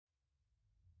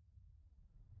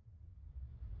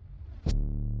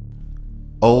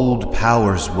Old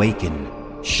powers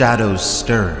waken, shadows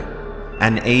stir.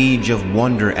 An age of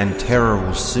wonder and terror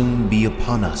will soon be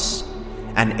upon us.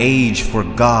 An age for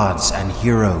gods and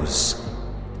heroes.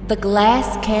 The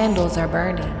glass candles are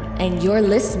burning, and you're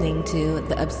listening to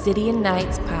the Obsidian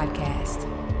Nights podcast.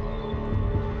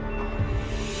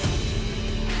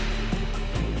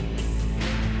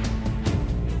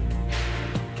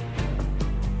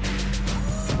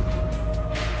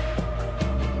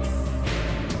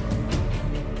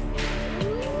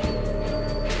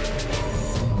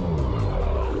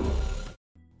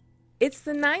 It's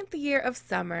the 9th year of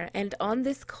summer, and on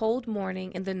this cold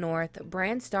morning in the north,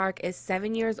 Bran Stark is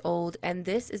 7 years old, and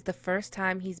this is the first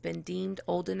time he's been deemed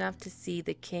old enough to see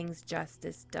the king's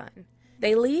justice done.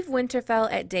 They leave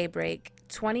Winterfell at daybreak,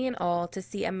 20 in all, to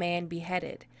see a man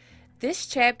beheaded. This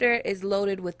chapter is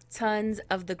loaded with tons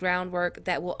of the groundwork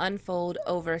that will unfold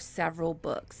over several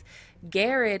books.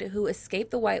 Garrett, who escaped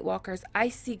the White Walker's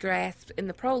icy grasp in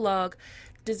the prologue,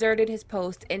 deserted his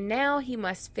post, and now he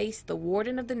must face the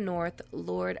Warden of the North,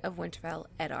 Lord of Winterfell,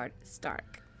 Eddard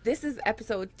Stark. This is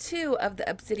episode 2 of the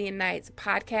Obsidian Nights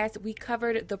podcast. We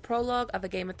covered the prologue of A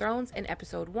Game of Thrones in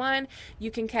episode 1. You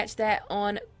can catch that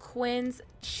on Quinn's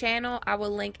channel. I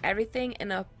will link everything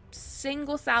in a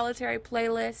single solitary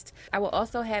playlist. I will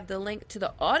also have the link to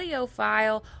the audio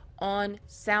file on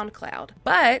SoundCloud.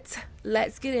 But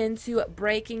let's get into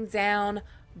breaking down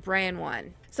Bran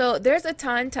 1. So there's a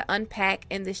ton to unpack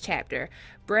in this chapter.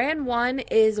 Bran 1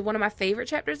 is one of my favorite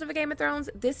chapters of A Game of Thrones.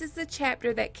 This is the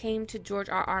chapter that came to George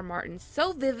R.R. Martin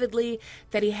so vividly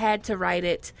that he had to write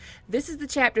it. This is the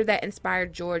chapter that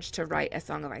inspired George to write A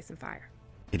Song of Ice and Fire.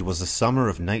 It was the summer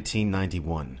of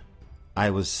 1991. I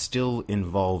was still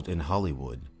involved in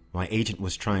Hollywood. My agent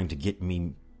was trying to get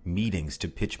me meetings to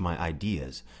pitch my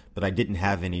ideas, but I didn't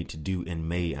have any to do in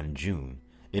May and June.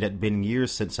 It had been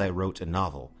years since I wrote a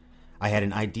novel. I had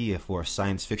an idea for a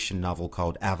science fiction novel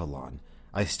called Avalon.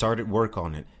 I started work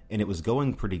on it, and it was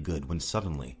going pretty good when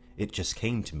suddenly it just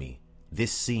came to me.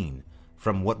 This scene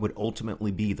from what would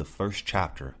ultimately be the first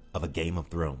chapter of A Game of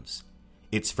Thrones.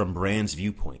 It's from Bran's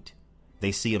viewpoint.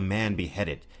 They see a man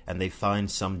beheaded, and they find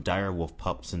some direwolf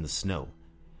pups in the snow.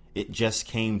 It just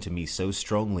came to me so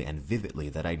strongly and vividly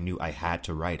that I knew I had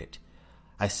to write it.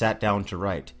 I sat down to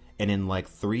write, and in like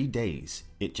 3 days,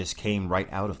 it just came right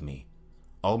out of me.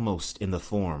 Almost in the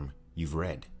form you've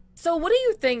read. So what do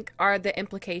you think are the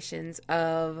implications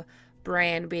of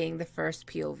Bran being the first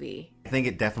POV? I think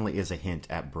it definitely is a hint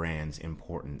at Bran's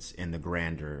importance in the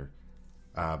grander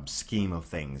scheme of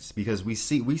things, because we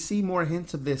see more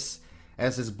hints of this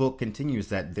as this book continues,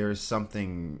 that there's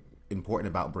something important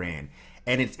about Bran.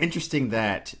 And it's interesting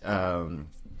that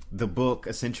the book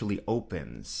essentially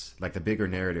opens, like the bigger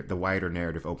narrative, the wider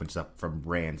narrative opens up from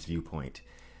Bran's viewpoint.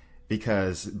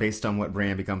 Because based on what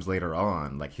Bran becomes later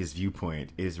on, like his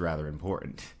viewpoint is rather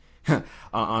important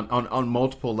on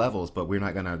multiple levels, but we're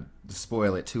not going to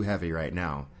spoil it too heavy right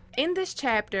now. In this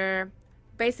chapter,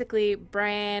 basically,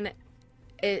 Bran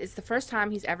is the first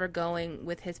time he's ever going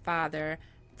with his father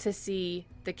to see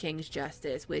the king's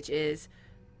justice, which is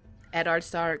Eddard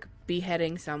Stark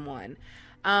beheading someone.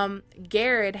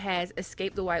 Garrett has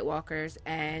escaped the White Walkers,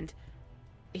 and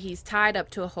he's tied up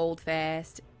to a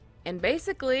holdfast. And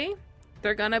basically,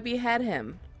 they're going to behead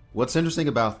him. What's interesting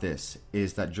about this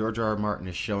is that George R.R. Martin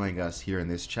is showing us here in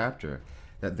this chapter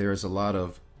that there's a lot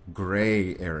of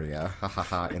gray area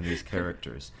in these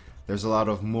characters. There's a lot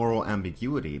of moral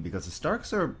ambiguity, because the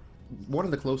Starks are one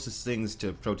of the closest things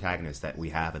to protagonists that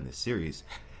we have in this series.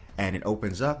 And it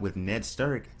opens up with Ned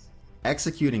Stark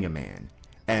executing a man.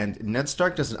 And Ned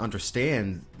Stark doesn't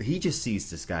understand. He just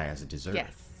sees this guy as a deserter.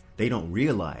 Yes. They don't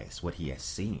realize what he has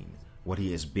seen, what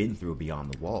he has been through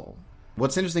beyond the wall.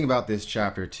 What's interesting about this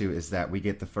chapter, too, is that we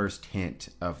get the first hint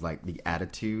of, like, the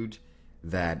attitude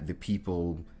that the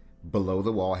people below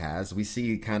the wall has. We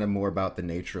see kind of more about the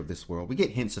nature of this world. We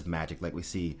get hints of magic, like we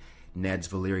see Ned's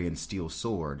Valyrian steel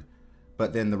sword,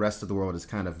 but then the rest of the world is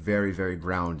kind of very, very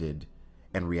grounded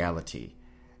in reality.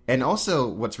 And also,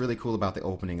 what's really cool about the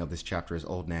opening of this chapter is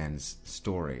Old Nan's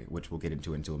story, which we'll get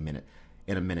into in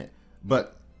a minute.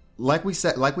 But like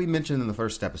we mentioned in the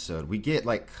first episode, we get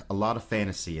like a lot of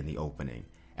fantasy in the opening,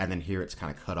 and then here it's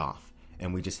kind of cut off,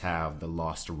 and we just have the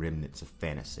lost remnants of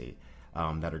fantasy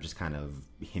that are just kind of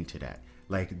hinted at.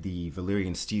 Like the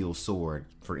Valyrian steel sword,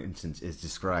 for instance, is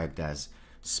described as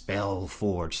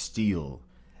spell-forged steel,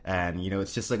 and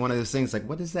it's just like one of those things. Like,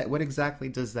 what is that? What exactly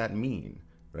does that mean,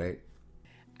 right?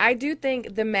 I do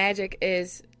think the magic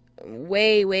is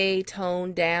way, way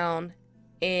toned down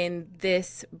in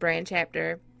this Bran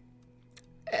chapter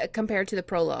compared to the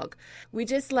prologue. We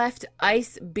just left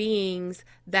ice beings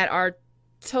that are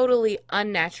totally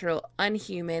unnatural,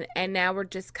 unhuman, and now we're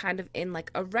just kind of in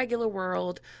like a regular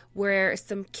world where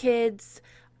some kids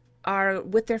are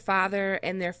with their father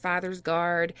and their father's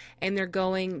guard, and they're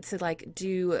going to like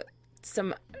do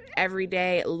some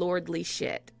everyday lordly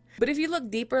shit. But if you look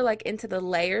deeper like into the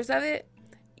layers of it,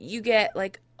 you get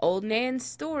like old Nan's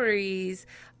stories,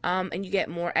 and you get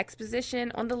more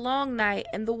exposition on the Long Night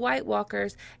and the White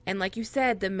Walkers, and like you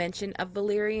said, the mention of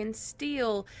Valyrian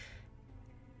steel,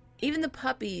 even the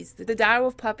puppies, the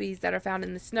direwolf puppies that are found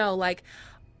in the snow, like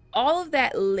all of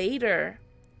that later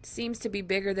seems to be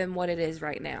bigger than what it is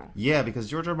right now. Yeah, because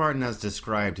George R. R. Martin has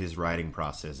described his writing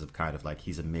process of kind of like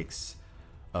he's a mix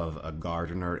of a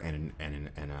gardener and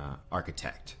an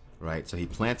architect, right? So he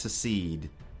plants a seed,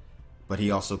 but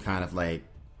he also kind of like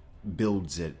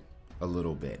builds it a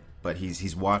little bit, but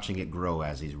he's watching it grow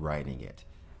as he's writing it,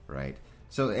 right?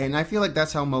 So, and I feel like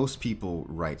that's how most people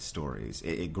write stories.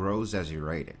 It grows as you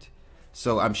write it.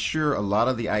 So I'm sure a lot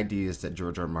of the ideas that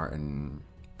George R. R. Martin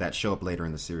that show up later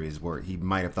in the series where he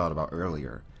might have thought about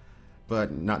earlier,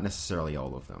 but not necessarily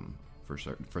all of them for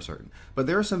certain. But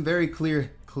there are some very clear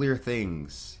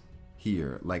things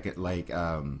here, like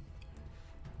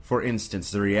for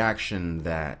instance, the reaction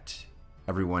that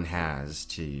everyone has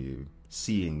to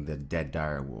seeing the dead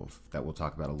direwolf that we'll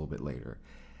talk about a little bit later.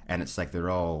 And it's like they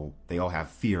all have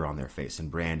fear on their face,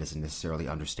 and Bran doesn't necessarily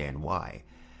understand why.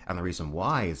 And the reason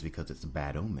why is because it's a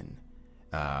bad omen.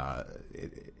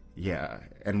 Yeah,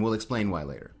 and we'll explain why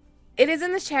later. It is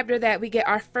in this chapter that we get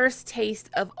our first taste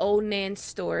of Old Nan's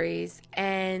stories,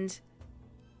 and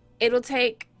it'll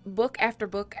take book after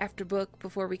book after book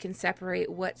before we can separate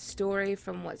what's story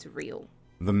from what's real.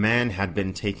 The man had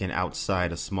been taken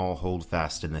outside a small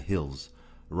holdfast in the hills.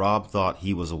 Robb thought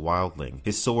he was a wildling,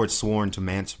 his sword sworn to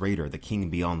Mance Rayder, the king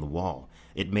beyond the wall.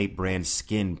 It made Bran's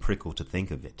skin prickle to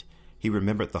think of it. He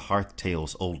remembered the hearth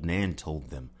tales old Nan told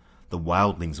them. The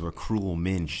wildlings were cruel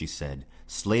men, she said,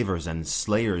 slavers and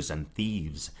slayers and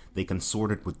thieves. They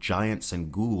consorted with giants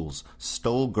and ghouls,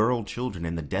 stole girl children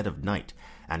in the dead of night,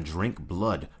 and drank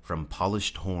blood from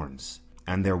polished horns.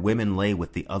 And their women lay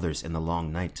with the others in the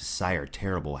long night to sire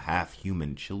terrible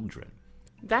half-human children.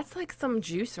 That's like some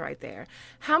juice right there.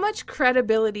 How much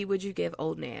credibility would you give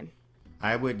Old Nan?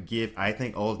 I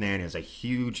think Old Nan is a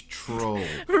huge troll.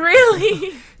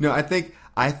 Really? No, I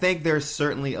think there's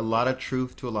certainly a lot of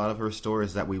truth to a lot of her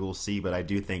stories that we will see, but I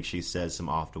do think she says some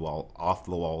off the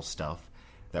wall stuff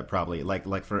that probably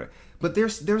but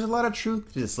there's a lot of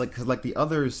truth to this, like the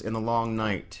others in the long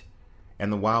night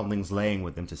and the wildlings laying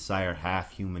with them to sire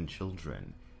half-human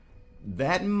children.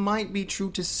 That might be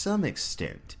true to some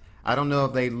extent. I don't know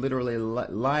if they literally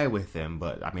lie with them,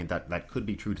 but I mean that could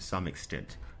be true to some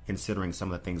extent, considering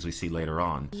some of the things we see later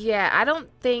on. Yeah, I don't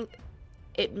think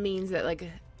it means that like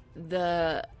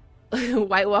the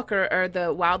White Walker or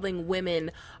the wildling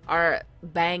women are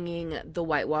banging the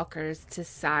White Walkers to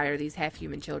sire these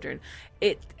half-human children.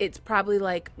 It's probably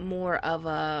like more of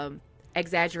a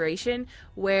exaggeration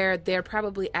where they're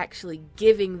probably actually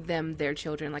giving them their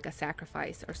children like a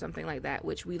sacrifice or something like that,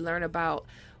 which we learn about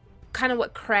kind of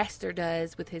what Craster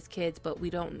does with his kids, but we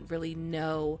don't really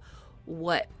know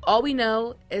what. All we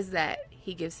know is that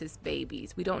he gives his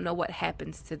babies. We don't know what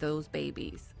happens to those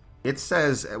babies. It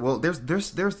says, well,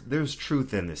 there's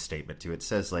truth in this statement too. It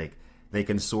says like they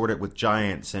consorted with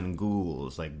giants and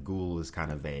ghouls. Like ghoul is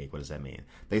kind of vague. What does that mean?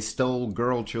 They stole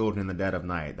girl children in the dead of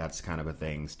night. That's kind of a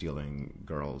thing, stealing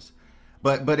girls.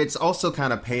 But it's also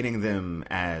kind of painting them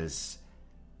as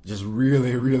just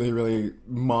really, really, really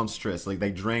monstrous. Like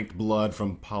they drank blood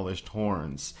from polished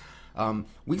horns.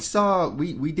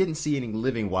 We didn't see any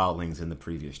living wildlings in the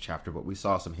previous chapter, but we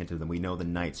saw some hint of them. We know the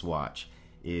Night's Watch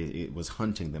it was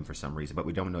hunting them for some reason, but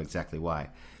we don't know exactly why.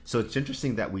 So it's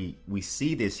interesting that we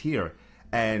see this here.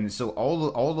 And so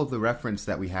all of the reference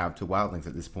that we have to wildlings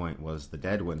at this point was the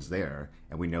dead ones there,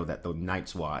 and we know that the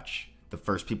Night's Watch, the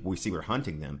first people we see were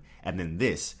hunting them, and then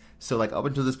this. So like up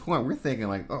until this point, we're thinking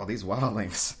like, oh, these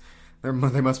wildlings,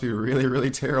 they must be really,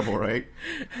 really terrible, right?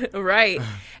 Right.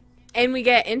 And we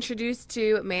get introduced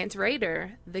to Mance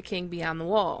Rayder, the king beyond the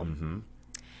wall. Mm-hmm.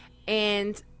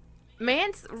 And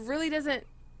Mance really doesn't...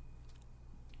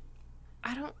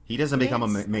 He doesn't become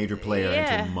a major player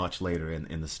until much later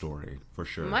in the story, for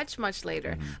sure. Much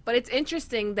later. Mm-hmm. But it's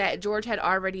interesting that George had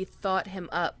already thought him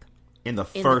up in the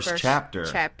first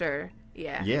chapter.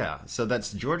 Yeah. Yeah. So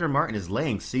that's George R. Martin is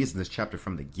laying seeds in this chapter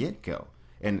from the get-go.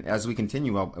 And as we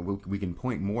continue, we can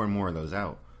point more and more of those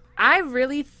out. I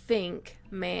really think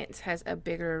Mance has a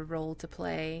bigger role to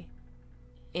play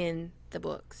in the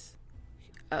books.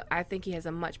 I think he has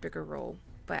a much bigger role.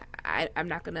 But I'm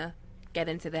not going to get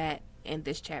into that in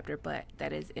this chapter, but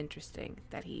that is interesting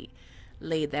that he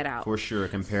laid that out. For sure,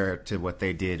 compared to what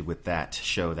they did with that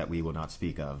show that we will not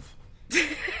speak of.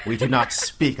 We do not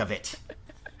speak of it.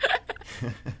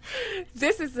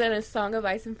 This is in A Song of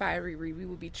Ice and Fire reread. We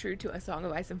will be true to A Song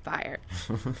of Ice and Fire.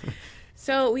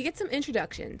 So we get some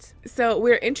introductions. So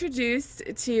we're introduced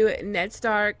to Ned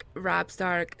Stark, Robb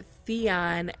Stark,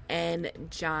 Theon, and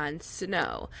Jon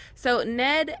Snow. So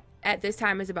Ned at this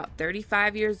time is about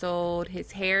 35 years old.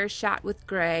 His hair is shot with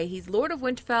gray. He's Lord of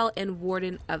Winterfell and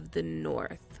Warden of the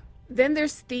North. Then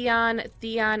there's Theon.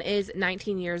 Theon is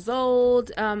 19 years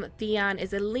old. Theon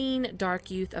is a lean, dark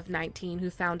youth of 19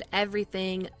 who found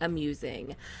everything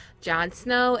amusing. Jon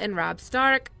Snow and Robb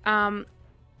Stark,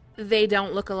 they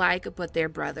don't look alike, but they're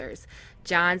brothers.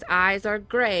 Jon's eyes are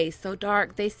gray, so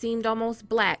dark they seemed almost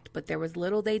black, but there was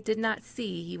little they did not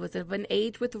see. He was of an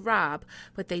age with Robb,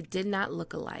 but they did not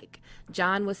look alike.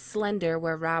 Jon was slender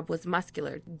where Robb was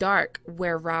muscular, dark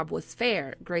where Robb was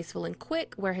fair, graceful and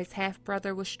quick where his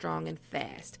half-brother was strong and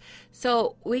fast.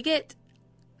 So we get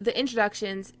the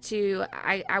introductions to,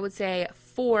 I would say,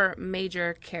 4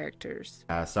 major characters.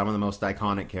 Some of the most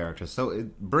iconic characters. So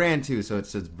Bran too, so it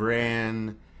says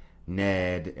Bran,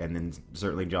 Ned, and then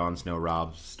certainly Jon Snow,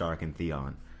 Robb Stark, and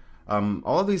Theon.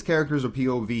 All of these characters are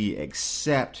POV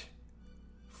except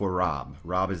for Robb.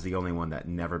 Robb is the only one that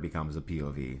never becomes a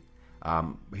POV.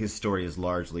 His story is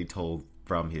largely told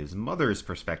from his mother's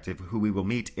perspective, who we will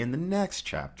meet in the next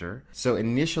chapter. So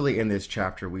initially in this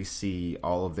chapter, we see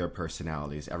all of their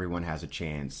personalities. Everyone has a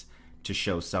chance to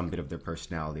show some bit of their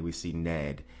personality. We see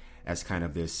Ned as kind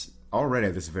of this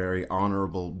very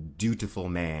honorable, dutiful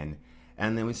man.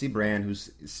 And then we see Bran,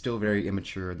 who's still very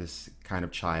immature, this kind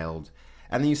of child.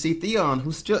 And then you see Theon,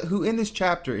 who in this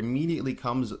chapter immediately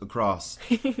comes across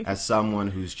as someone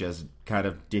who's just kind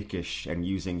of dickish and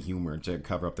using humor to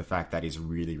cover up the fact that he's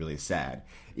really, really sad.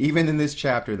 Even in this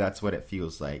chapter, that's what it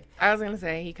feels like. I was going to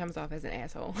say, he comes off as an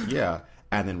asshole. Yeah.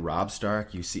 And then Robb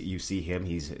Stark, you see him,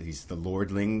 he's the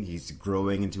lordling, he's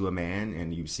growing into a man,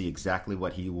 and you see exactly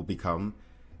what he will become.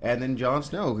 And then Jon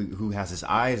Snow, who has his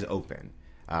eyes open.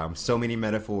 So many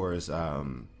metaphors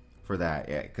for that,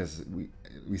 because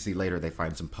we see later they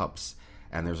find some pups,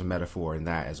 and there's a metaphor in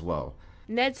that as well.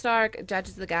 Ned Stark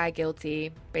judges the guy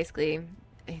guilty. Basically,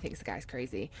 he thinks the guy's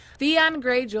crazy. Theon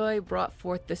Greyjoy brought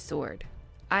forth the sword.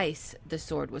 Ice, the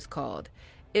sword was called.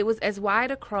 It was as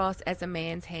wide across as a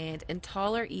man's hand and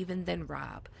taller even than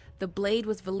Robb. The blade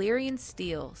was Valyrian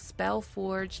steel,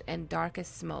 spell-forged and dark as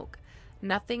smoke.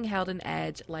 Nothing held an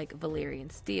edge like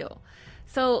Valyrian steel.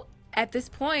 So at this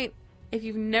point, if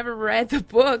you've never read the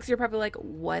books, you're probably like,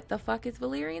 what the fuck is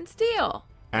Valyrian steel?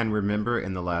 And remember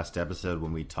in the last episode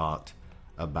when we talked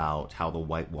about how the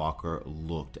White Walker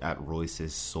looked at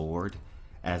Royce's sword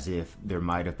as if there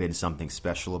might have been something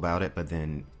special about it, but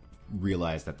then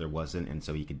realized that there wasn't, and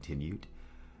so he continued?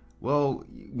 Well,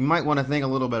 you might want to think a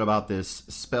little bit about this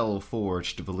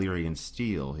spell-forged Valyrian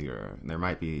steel here. There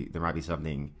might be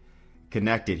something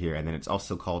connected here, and then it's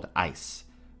also called ice,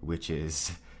 which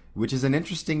is an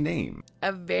interesting name.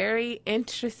 A very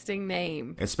interesting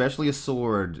name. Especially a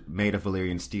sword made of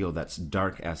Valyrian steel that's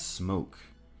dark as smoke.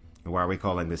 Why are we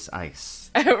calling this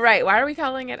ice? Right, why are we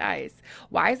calling it ice?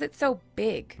 Why is it so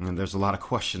big? And there's a lot of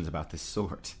questions about this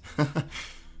sword.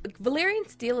 Valyrian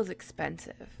steel is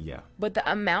expensive. Yeah. But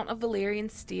the amount of Valyrian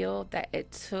steel that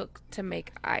it took to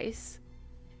make ice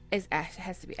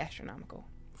has to be astronomical.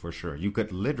 For sure. You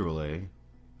could literally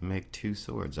make 2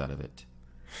 swords out of it.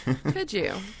 Could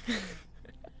you?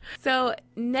 So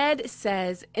Ned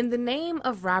says, in the name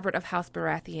of Robert of House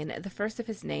Baratheon, the first of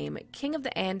his name, King of the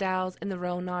Andals and the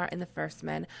Rhonar and the First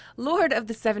Men, Lord of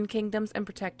the 7 Kingdoms and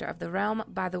Protector of the Realm,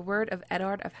 by the word of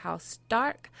Eddard of House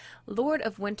Stark, Lord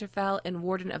of Winterfell and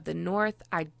Warden of the North,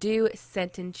 I do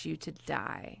sentence you to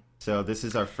die. So this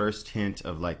is our first hint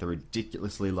of like the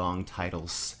ridiculously long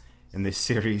titles in this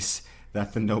series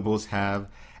that the nobles have.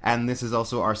 And this is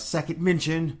also our second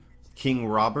mention, King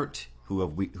Robert, who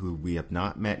we have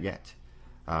not met yet.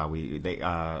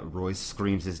 Royce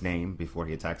screams his name before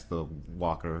he attacks the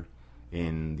Walker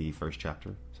in the first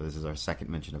chapter. So this is our second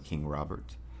mention of King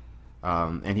Robert,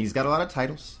 and he's got a lot of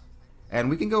titles, and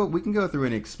we can go through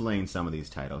and explain some of these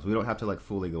titles. We don't have to like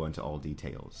fully go into all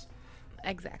details.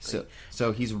 Exactly.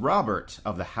 So he's Robert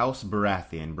of the House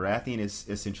Baratheon. Baratheon is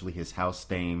essentially his house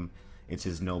name. It's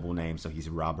his noble name, so he's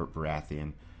Robert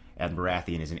Baratheon, and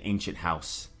Baratheon is an ancient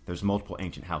house. There's multiple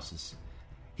ancient houses.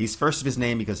 He's first of his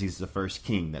name because he's the first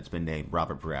king that's been named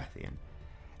Robert Baratheon.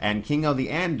 And King of the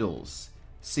Andals.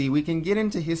 See, we can get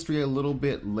into history a little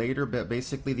bit later, but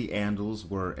basically the Andals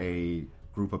were a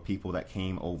group of people that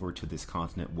came over to this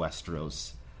continent,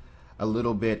 Westeros, a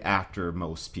little bit after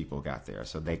most people got there.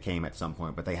 So they came at some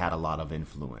point, but they had a lot of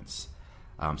influence.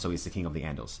 So he's the king of the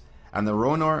Andals. And the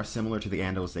Rhoynar, similar to the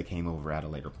Andals, they came over at a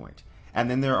later point. And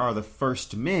then there are the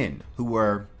first men, who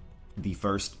were the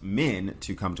first men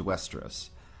to come to Westeros.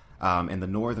 And the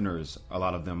Northerners, a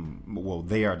lot of them, well,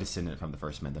 they are descended from the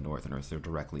first men, the Northerners. They're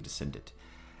directly descended.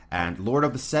 And Lord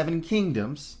of the Seven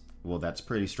Kingdoms, well, that's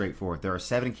pretty straightforward. There are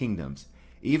 7 kingdoms.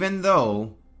 Even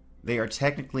though they are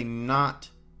technically not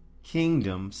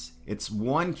kingdoms, it's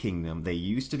one kingdom. They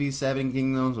used to be 7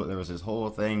 kingdoms, but there was this whole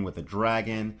thing with the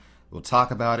dragon. We'll talk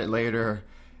about it later.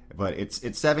 But it's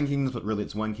 7 kingdoms, but really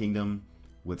it's one kingdom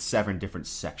with 7 different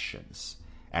sections.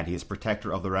 And he is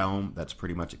protector of the realm. That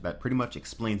pretty much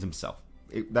explains himself.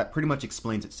 That pretty much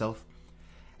explains itself.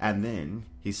 And then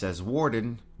he says, Ward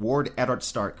Eddard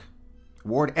Stark,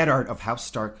 Ward Eddard of House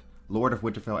Stark, Lord of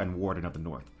Winterfell, and Warden of the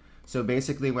North. So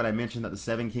basically, when I mentioned that the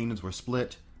 7 kingdoms were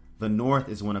split, the North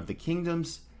is one of the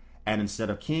kingdoms, and instead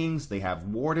of kings, they have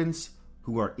wardens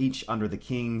who are each under the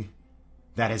king.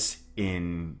 That is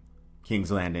in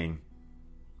King's Landing.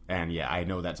 And yeah, I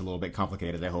know that's a little bit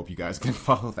complicated. I hope you guys can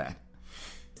follow that.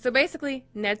 So basically,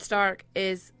 Ned Stark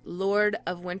is Lord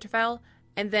of Winterfell,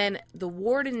 and then the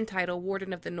Warden title,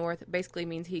 Warden of the North, basically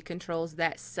means he controls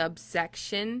that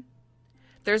subsection.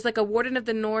 There's like a Warden of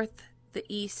the North, the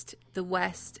East, the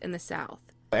West, and the South.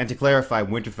 And to clarify,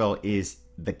 Winterfell is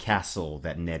the castle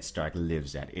that Ned Stark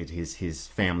lives at. It is his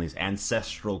family's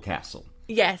ancestral castle.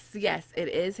 Yes, it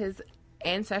is his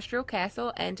ancestral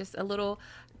castle. And just a little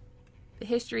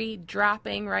history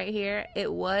dropping right here.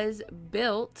 It was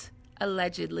built,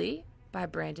 allegedly, by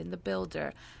Brandon the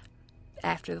Builder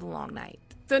after the Long Night.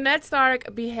 So Ned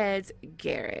Stark beheads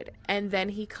Garrett, and then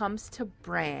he comes to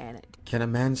Bran. Can a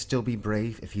man still be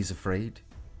brave if he's afraid?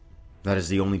 That is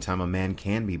the only time a man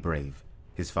can be brave,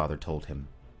 his father told him.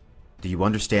 Do you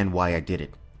understand why I did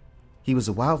it? He was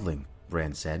a wildling,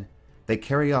 Bran said. They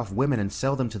carry off women and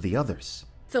sell them to the others.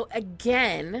 So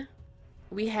again,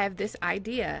 we have this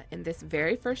idea in this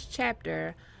very first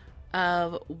chapter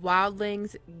of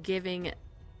wildlings giving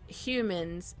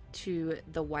humans to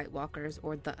the White Walkers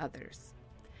or the others.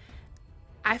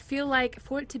 I feel like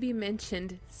for it to be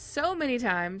mentioned so many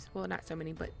times, well, not so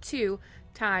many, but 2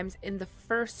 times in the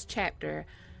first chapter,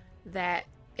 that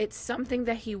it's something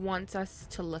that he wants us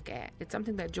to look at. It's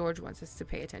something that George wants us to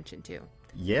pay attention to.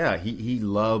 Yeah, he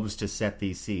loves to set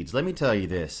these seeds. Let me tell you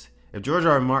this. If George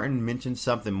R. R. Martin mentions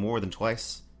something more than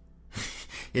twice,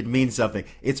 it means something.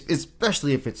 It's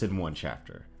especially if it's in one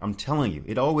chapter. I'm telling you,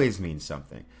 it always means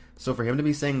something. So for him to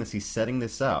be saying this, he's setting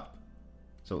this up.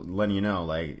 So letting you know,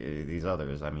 like, these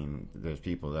others, I mean, there's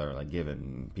people that are, like,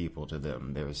 giving people to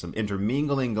them. There's some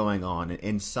intermingling going on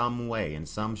in some way, in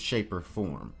some shape or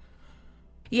form.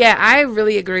 Yeah, I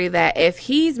really agree that if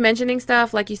he's mentioning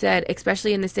stuff, like you said,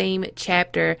 especially in the same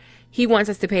chapter, he wants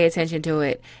us to pay attention to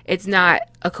it. It's not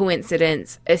a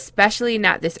coincidence, especially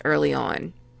not this early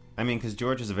on. I mean, because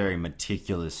George is a very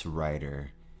meticulous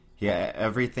writer. Yeah,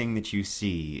 everything that you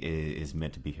see is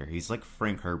meant to be here. He's like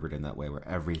Frank Herbert in that way, where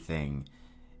everything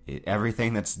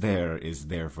that's there is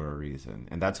there for a reason.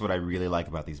 And that's what I really like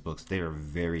about these books. They are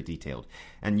very detailed.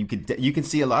 And you can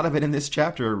see a lot of it in this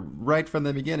chapter right from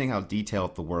the beginning, how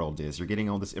detailed the world is. You're getting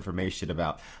all this information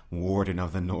about Warden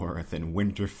of the North and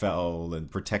Winterfell and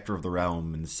Protector of the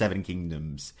Realm and the 7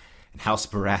 Kingdoms and House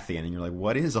Baratheon. And you're like,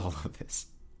 what is all of this?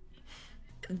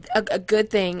 A good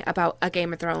thing about a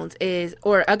Game of Thrones is,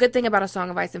 or a good thing about A Song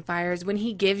of Ice and Fire is when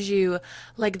he gives you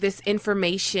like this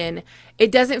information,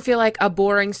 it doesn't feel like a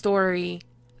boring story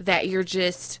that you're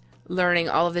just learning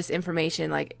all of this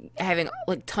information, like having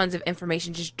like tons of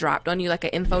information just dropped on you like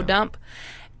an info dump.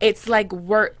 It's like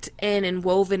worked in and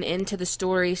woven into the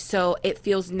story, so it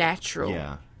feels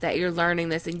natural that you're learning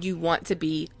this and you want to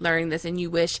be learning this and you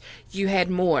wish you had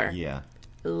more. Yeah.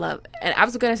 Love. And I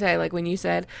was gonna say, like, when you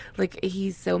said like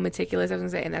he's so meticulous, I was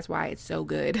gonna say, and that's why it's so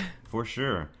good. For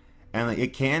sure. And like,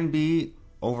 it can be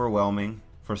overwhelming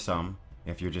for some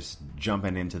if you're just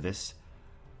jumping into this,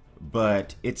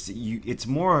 but it's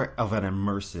more of an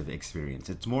immersive experience.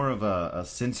 It's more of a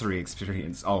sensory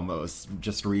experience almost,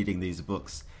 just reading these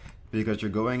books, because you're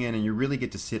going in and you really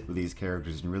get to sit with these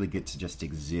characters and you really get to just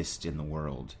exist in the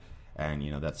world. And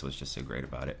you know, that's what's just so great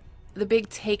about it. The big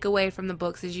takeaway from the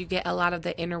books is you get a lot of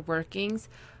the inner workings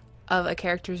of a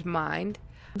character's mind.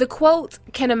 The quote,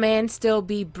 "Can a man still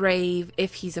be brave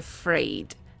if he's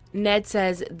afraid?" Ned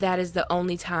says that is the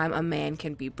only time a man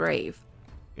can be brave.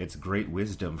 It's great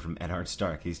wisdom from Eddard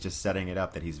Stark. He's just setting it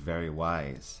up that he's very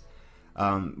wise.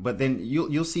 But then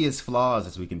you'll see his flaws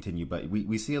as we continue, but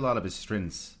we see a lot of his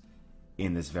strengths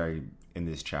in this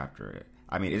chapter.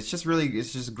 I mean, it's just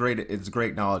great. It's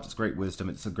great knowledge. It's great wisdom.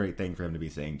 It's a great thing for him to be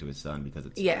saying to his son, because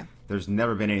there's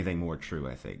never been anything more true,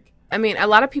 I think. I mean, a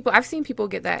lot of people, I've seen people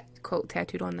get that quote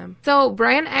tattooed on them. So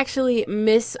Bran actually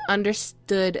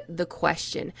misunderstood the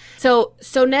question. So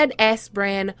Ned asked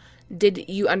Bran, did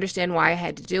you understand why I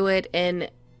had to do it? And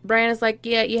Bran is like,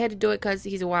 yeah, you had to do it because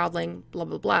he's a wildling, blah,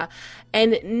 blah, blah.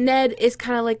 And Ned is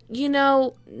kind of like,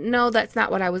 no, that's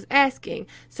not what I was asking.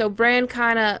 So Bran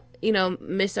kind of,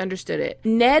 misunderstood it.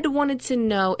 Ned wanted to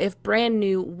know if Bran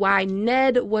knew why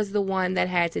Ned was the one that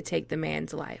had to take the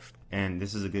man's life. And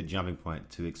this is a good jumping point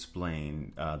to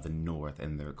explain the North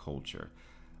and their culture.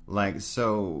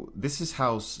 So this is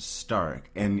House Stark,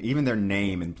 and even their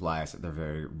name implies that they're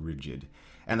very rigid.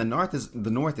 And the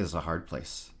North is a hard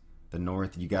place. The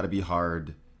North, you got to be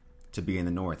hard to be in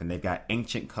the North, and they've got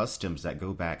ancient customs that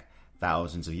go back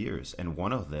thousands of years. And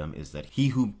one of them is that he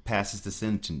who passes the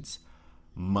sentence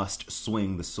must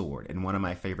swing the sword. And one of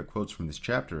my favorite quotes from this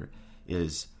chapter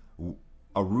is,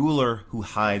 "A ruler who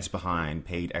hides behind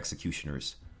paid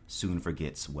executioners soon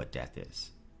forgets what death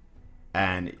is."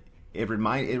 And it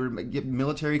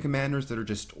military commanders that are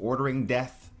just ordering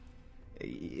death.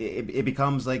 It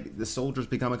becomes like the soldiers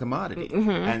become a commodity. Mm-hmm.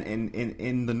 And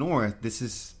in the North, this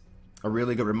is a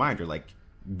really good reminder. Like,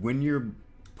 when you're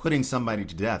putting somebody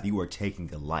to death, you are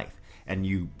taking a life, and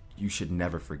you should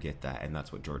never forget that. And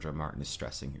that's what George R. Martin is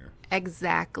stressing here.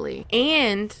 Exactly.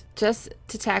 And just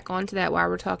to tack on to that, while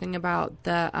we're talking about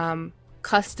the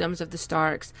customs of the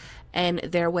Starks and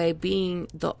their way being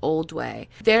the old way,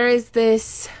 there is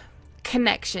this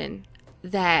connection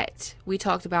that we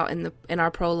talked about in our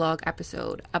prologue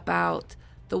episode about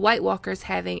the White Walkers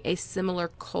having a similar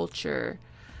culture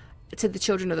to the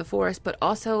Children of the Forest, but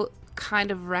also kind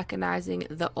of recognizing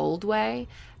the old way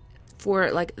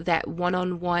for like that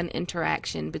one-on-one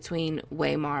interaction between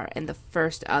Waymar and the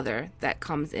first other that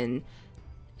comes into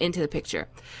the picture.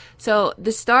 So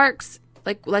the Starks,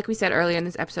 like we said earlier in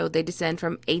this episode, they descend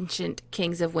from ancient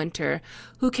kings of winter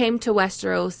who came to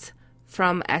Westeros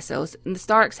from Essos. And the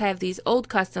Starks have these old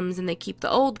customs, and they keep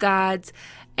the old gods,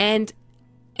 and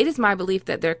it is my belief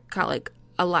that they're kind of like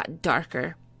a lot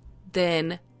darker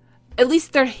than, at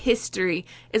least their history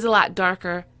is a lot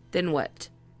darker than what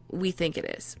we think it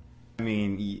is. I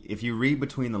mean, if you read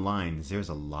between the lines, there's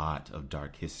a lot of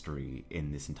dark history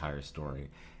in this entire story.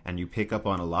 And you pick up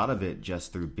on a lot of it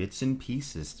just through bits and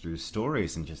pieces, through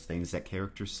stories and just things that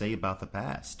characters say about the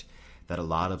past. That a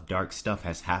lot of dark stuff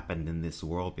has happened in this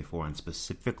world before, and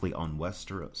specifically on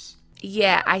Westeros.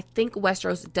 Yeah, I think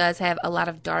Westeros does have a lot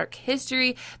of dark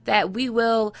history that we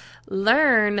will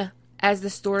learn as the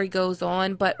story goes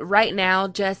on. But right now,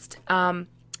 just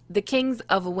the Kings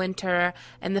of Winter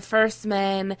and the First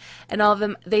Men and all of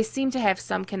them, they seem to have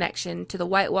some connection to the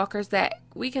White Walkers that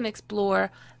we can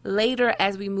explore later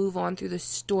as we move on through the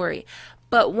story.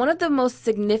 But one of the most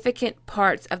significant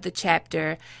parts of the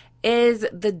chapter is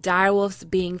the direwolves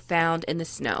being found in the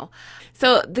snow.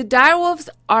 So the direwolves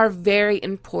are very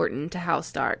important to House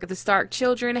Stark. The Stark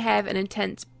children have an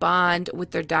intense bond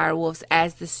with their direwolves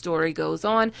as the story goes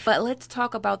on. But let's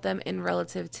talk about them in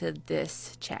relative to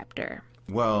this chapter.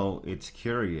 Well, it's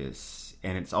curious,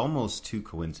 and it's almost too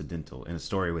coincidental in a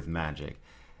story with magic,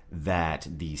 that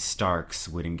the Starks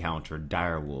would encounter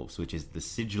direwolves, which is the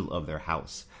sigil of their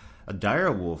house. A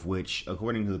direwolf, which,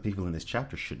 according to the people in this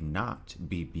chapter, should not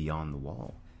be beyond the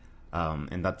wall.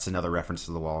 And that's another reference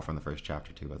to the wall from the first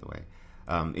chapter, too, by the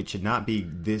way. It should not be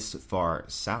this far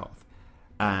south.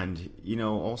 And,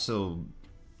 also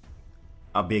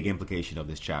a big implication of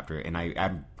this chapter, and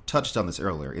I touched on this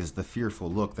earlier, is the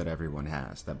fearful look that everyone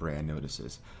has, that Bran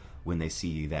notices, when they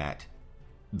see that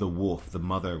the wolf, the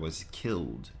mother, was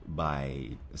killed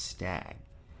by a stag.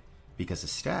 Because a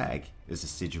stag is a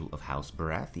sigil of House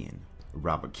Baratheon,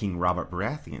 King Robert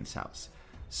Baratheon's house.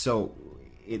 So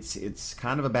it's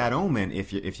kind of a bad omen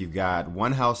if you've got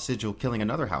one house sigil killing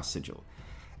another house sigil.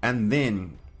 And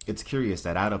then it's curious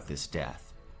that out of this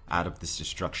death, out of this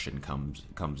destruction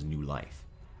comes new life.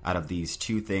 Out of these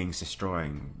two things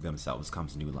destroying themselves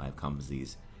comes new life, comes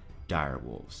these dire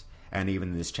wolves. And even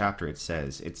in this chapter it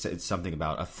says it's something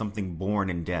about something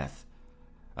born in death.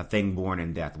 A thing born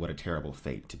in death, what a terrible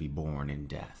fate to be born in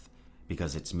death.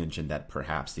 Because it's mentioned that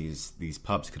perhaps these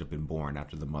pups could have been born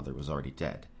after the mother was already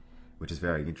dead, which is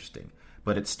very interesting.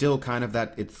 But it's still kind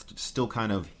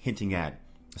of hinting at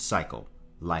a cycle,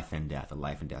 life and death, a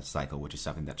life and death cycle, which is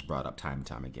something that's brought up time and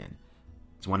time again.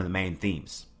 It's one of the main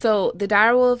themes. So the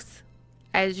direwolves,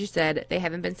 as you said, they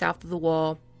haven't been south of the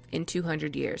wall in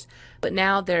 200 years. But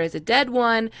now there is a dead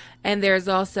one, and there's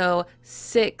also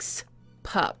 6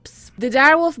 pups. The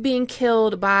direwolf being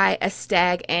killed by a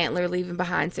stag antler leaving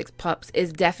behind 6 pups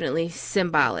is definitely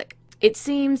symbolic. It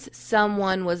seems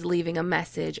someone was leaving a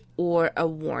message or a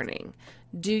warning.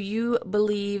 Do you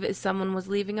believe someone was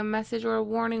leaving a message or a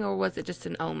warning, or was it just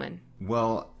an omen?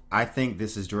 Well, I think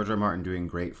this is George R. R. Martin doing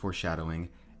great foreshadowing,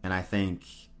 and I think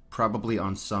probably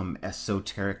on some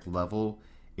esoteric level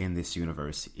in this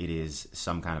universe, it is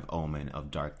some kind of omen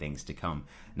of dark things to come.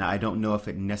 Now, I don't know if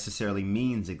it necessarily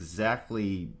means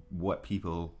exactly what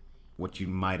you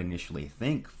might initially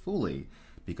think fully,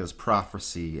 because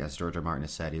prophecy, as George R. R. Martin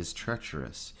has said, is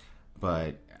treacherous,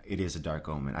 but it is a dark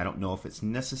omen. I don't know if it's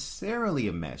necessarily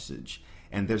a message,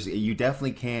 and you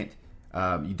definitely can't.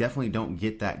 You definitely don't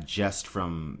get that just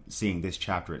from seeing this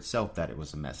chapter itself that it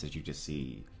was a message. You just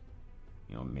see,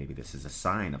 maybe this is a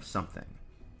sign of something.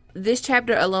 This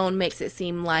chapter alone makes it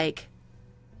seem like,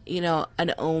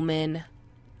 an omen,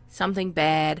 something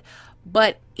bad.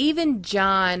 But even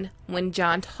John, when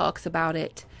John talks about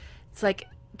it, it's like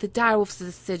the direwolf is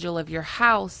the sigil of your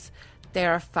house.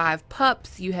 There are 5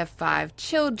 pups. You have 5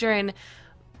 children.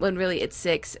 When really it's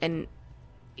 6, and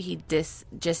he just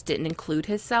didn't include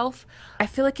himself. I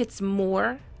feel like it's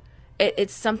more.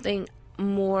 It's something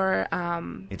more.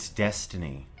 It's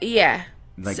destiny. Yeah.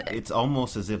 It's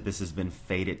almost as if this has been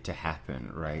fated to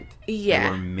happen, right? Yeah. They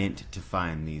were meant to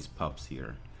find these pups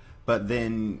here. But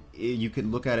then you could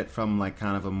look at it from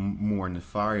kind of a more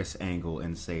nefarious angle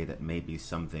and say that maybe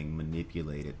something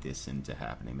manipulated this into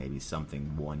happening. Maybe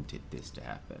something wanted this to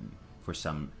happen for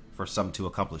some to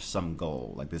accomplish some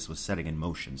goal. Like this was setting in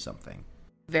motion something.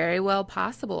 Very well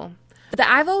possible. But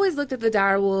I've always looked at the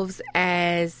direwolves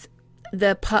as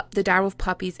the direwolf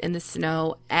puppies in the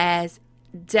snow as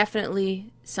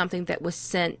definitely something that was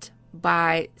sent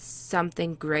by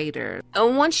something greater.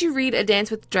 And once you read A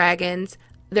Dance with Dragons,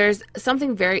 there's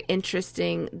something very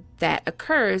interesting that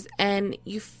occurs, and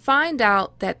you find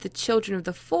out that the children of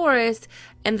the forest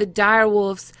and the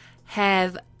direwolves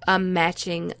have a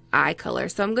matching eye color.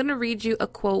 So I'm going to read you a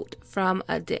quote from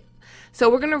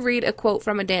we're going to read a quote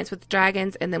from A Dance with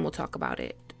Dragons, and then we'll talk about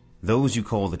it. Those you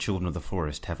call the children of the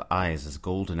forest have eyes as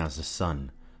golden as the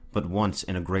sun. But once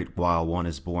in a great while one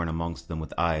is born amongst them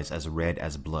with eyes as red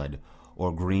as blood,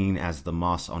 or green as the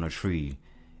moss on a tree,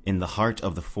 in the heart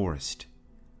of the forest.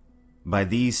 By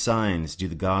these signs do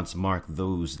the gods mark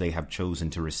those they have chosen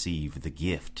to receive the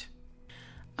gift.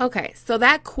 Okay, so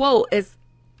that quote is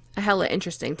hella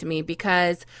interesting to me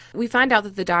because we find out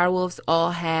that the direwolves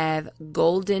all have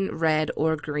golden, red,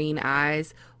 or green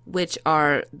eyes, which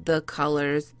are the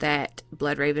colors that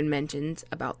Bloodraven mentions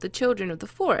about the children of the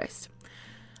forest.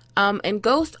 And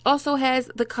Ghost also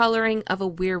has the coloring of a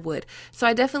weirwood. So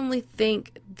I definitely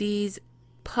think these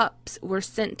pups were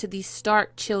sent to these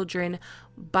Stark children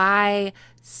by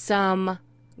some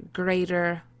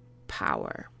greater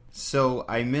power. So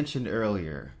I mentioned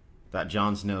earlier that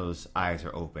Jon Snow's eyes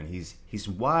are open. He's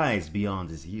wise beyond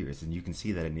his years, and you can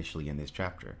see that initially in this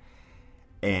chapter.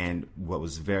 And what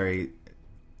was a great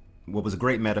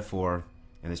metaphor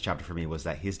in this chapter for me was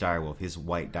that his direwolf, his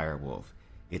white direwolf,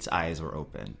 its eyes were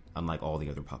open, unlike all the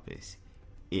other puppies.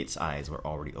 Its eyes were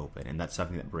already open, and that's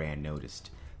something that Bran noticed.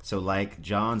 So like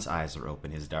Jon's eyes are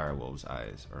open, his direwolf's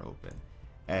eyes are open.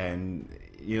 And,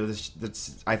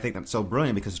 I think that's so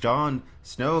brilliant because Jon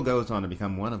Snow goes on to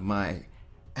become one of my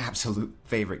absolute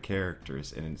favorite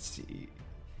characters. And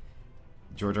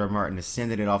George R. R. Martin is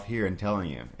sending it off here and telling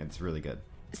you. It's really good.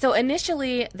 So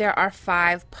initially, there are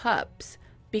 5 pups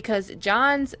because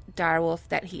Jon's direwolf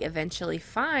that he eventually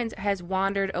finds has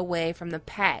wandered away from the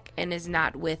pack and is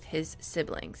not with his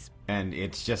siblings. And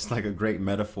it's just like a great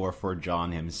metaphor for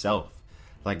Jon himself.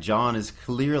 Like Jon is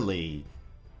clearly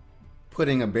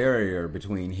putting a barrier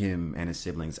between him and his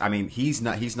siblings. I mean, he's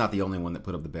not the only one that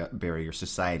put up the barrier.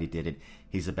 Society did it.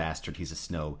 He's a bastard. He's a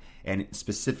Snow. And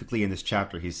specifically in this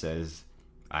chapter, he says,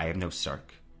 I am no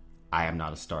Stark. I am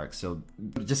not a Stark. So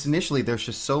just initially, there's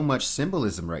just so much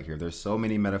symbolism right here. There's so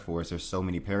many metaphors. There's so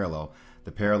many parallel.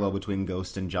 The parallel between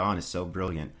Ghost and Jon is so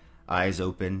brilliant. Eyes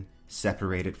open,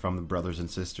 separated from the brothers and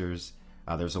sisters.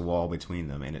 There's a wall between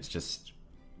them, and it's just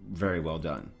very well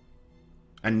done.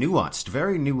 And nuanced,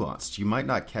 very nuanced. You might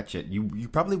not catch it. You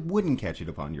probably wouldn't catch it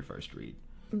upon your first read.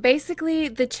 Basically,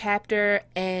 the chapter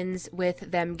ends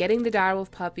with them getting the direwolf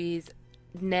puppies.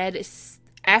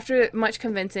 After much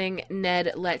convincing,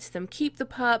 Ned lets them keep the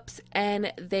pups,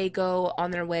 and they go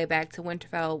on their way back to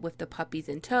Winterfell with the puppies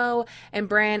in tow. And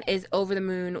Bran is over the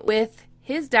moon with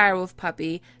his direwolf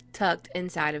puppy tucked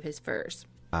inside of his furs.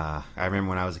 I remember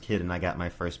when I was a kid and I got my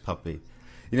first puppy.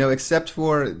 Except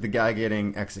for the guy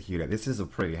getting executed. This is a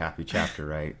pretty happy chapter,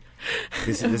 right?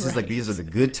 This right. Is like, these are the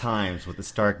good times with the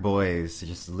Stark boys,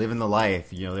 just living the life.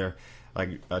 They're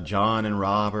like Jon and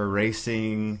Robb are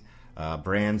racing.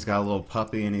 Bran's got a little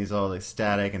puppy and he's all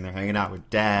ecstatic, and they're hanging out with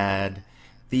Dad.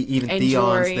 Even And Theon's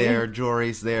Jory. there,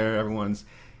 Jory's there, everyone's...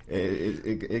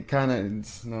 It kind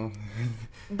of... No.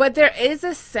 But there is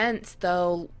a sense,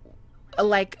 though,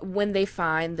 like when they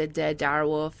find the dead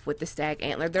direwolf with the stag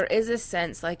antler, there is a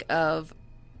sense like of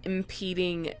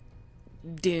impeding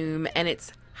doom, and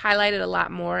it's highlighted a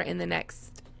lot more in the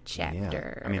next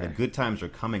chapter. Yeah. I mean, the good times are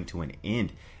coming to an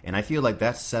end, and I feel like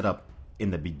that's set up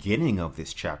in the beginning of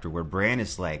this chapter, where Bran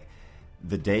is like,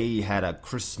 the day had a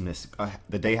crispness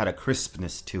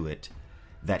to it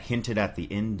that hinted at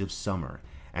the end of summer,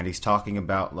 and he's talking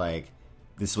about like,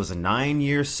 this was a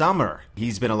 9-year summer.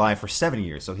 He's been alive for 7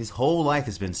 years, so his whole life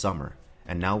has been summer,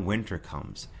 and now winter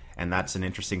comes. And that's an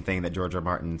interesting thing that George R.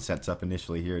 Martin sets up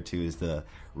initially here, too, is the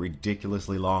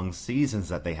ridiculously long seasons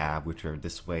that they have, which are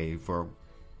this way for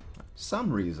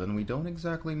some reason. We don't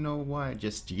exactly know why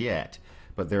just yet,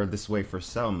 but they're this way for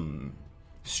some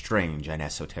strange and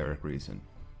esoteric reason.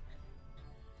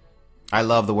 I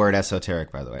love the word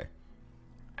esoteric, by the way.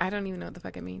 I don't even know what the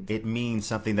fuck it means. It means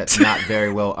something that's not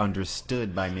very well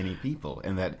understood by many people,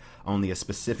 and that only a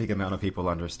specific amount of people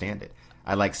understand it.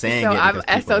 I like saying So it. I'm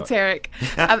esoteric.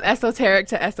 I'm esoteric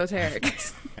to esoteric.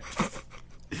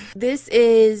 This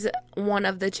is one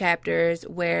of the chapters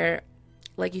where,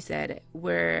 like you said,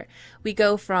 where we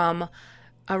go from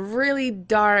a really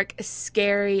dark,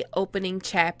 scary opening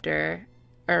chapter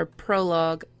or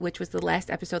prologue, which was the last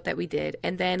episode that we did,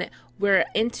 and then we're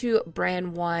into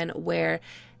Bran 1, where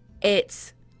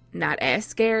it's not as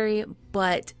scary,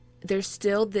 but there's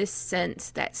still this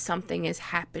sense that something is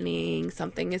happening,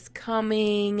 something is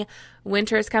coming,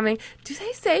 winter is coming. Do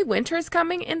they say winter is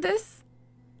coming in this?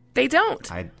 They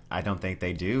don't. I don't think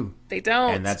they do. They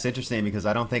don't. And that's interesting because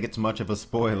I don't think it's much of a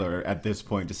spoiler at this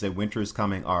point to say winter is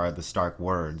coming are the Stark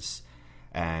words.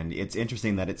 And it's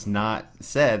interesting that it's not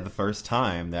said the first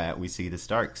time that we see the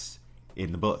Starks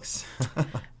in the books.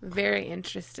 Very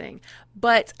interesting.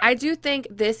 But I do think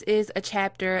this is a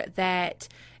chapter that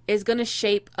is going to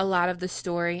shape a lot of the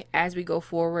story as we go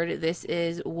forward. This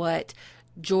is what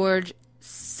George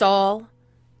saw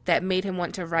that made him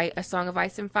want to write A Song of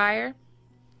Ice and Fire.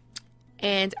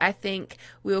 And I think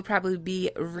we will probably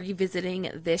be revisiting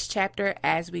this chapter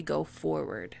as we go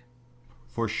forward.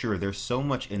 For sure. There's so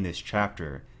much in this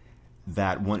chapter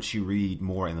that once you read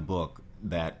more in the book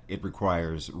that it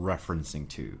requires referencing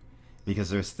to. Because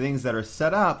there's things that are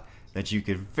set up that you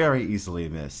could very easily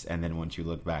miss. And then once you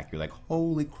look back, you're like,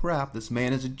 holy crap, this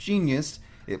man is a genius.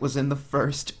 It was in the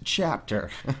first chapter.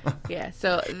 Yeah,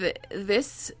 so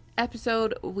this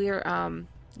episode, we're going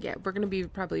to be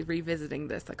probably revisiting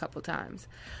this a couple times.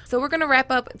 So we're going to wrap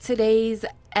up today's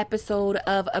episode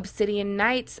of Obsidian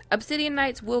Nights. Obsidian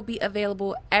Nights will be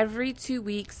available every 2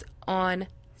 weeks on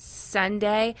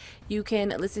Sunday. You can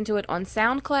listen to it on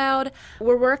SoundCloud.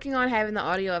 We're working on having the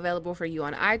audio available for you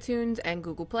on iTunes and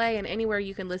Google Play and anywhere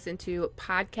you can listen to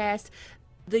podcasts.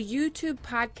 The YouTube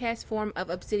podcast form of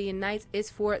Obsidian Nights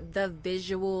is for the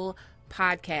visual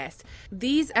podcast.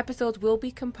 These episodes will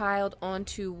be compiled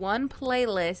onto one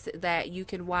playlist that you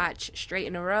can watch straight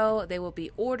in a row. They will be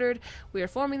ordered. We are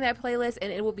forming that playlist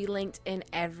and it will be linked in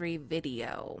every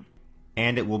video.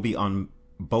 And it will be on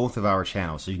both of our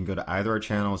channels. So you can go to either our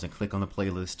channels and click on the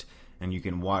playlist and you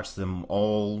can watch them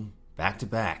all back to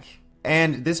back.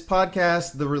 And this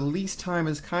podcast, the release time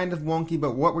is kind of wonky,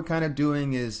 but what we're kind of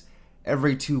doing is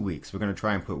every 2 weeks, we're going to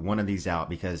try and put one of these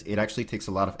out because it actually takes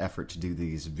a lot of effort to do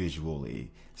these visually.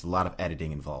 There's a lot of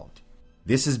editing involved.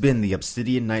 This has been the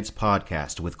Obsidian Nights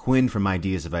podcast with Quinn from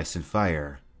Ideas of Ice and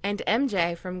Fire. And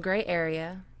MJ from Gray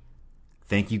Area.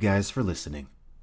 Thank you guys for listening.